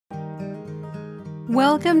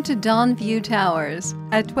Welcome to Donview Towers.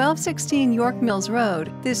 At 1216 York Mills Road,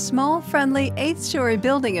 this small, friendly, 8th-story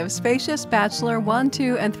building of spacious bachelor 1,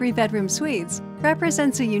 2, and 3-bedroom suites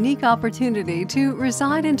represents a unique opportunity to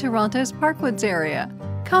reside in Toronto's Parkwoods area.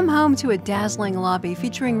 Come home to a dazzling lobby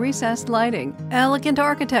featuring recessed lighting, elegant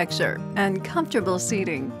architecture, and comfortable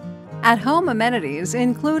seating. At-home amenities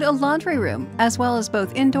include a laundry room, as well as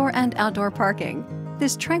both indoor and outdoor parking.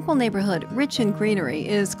 This tranquil neighborhood, rich in greenery,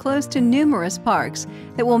 is close to numerous parks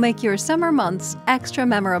that will make your summer months extra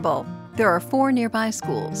memorable. There are 4 nearby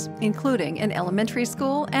schools, including an elementary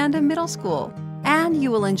school and a middle school. And you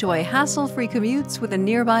will enjoy hassle-free commutes with a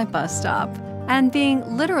nearby bus stop, and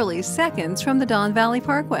being literally seconds from the Don Valley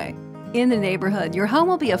Parkway. In the neighborhood, your home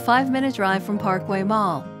will be a 5-minute drive from Parkway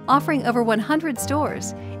Mall, offering over 100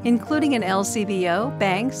 stores, including an LCBO,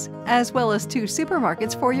 banks, as well as 2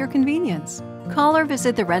 supermarkets for your convenience. Call or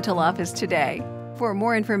visit the rental office today. For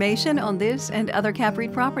more information on this and other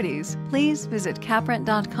CapReit properties, please visit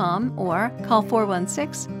caprent.com or call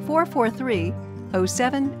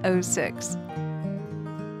 416-443-0706.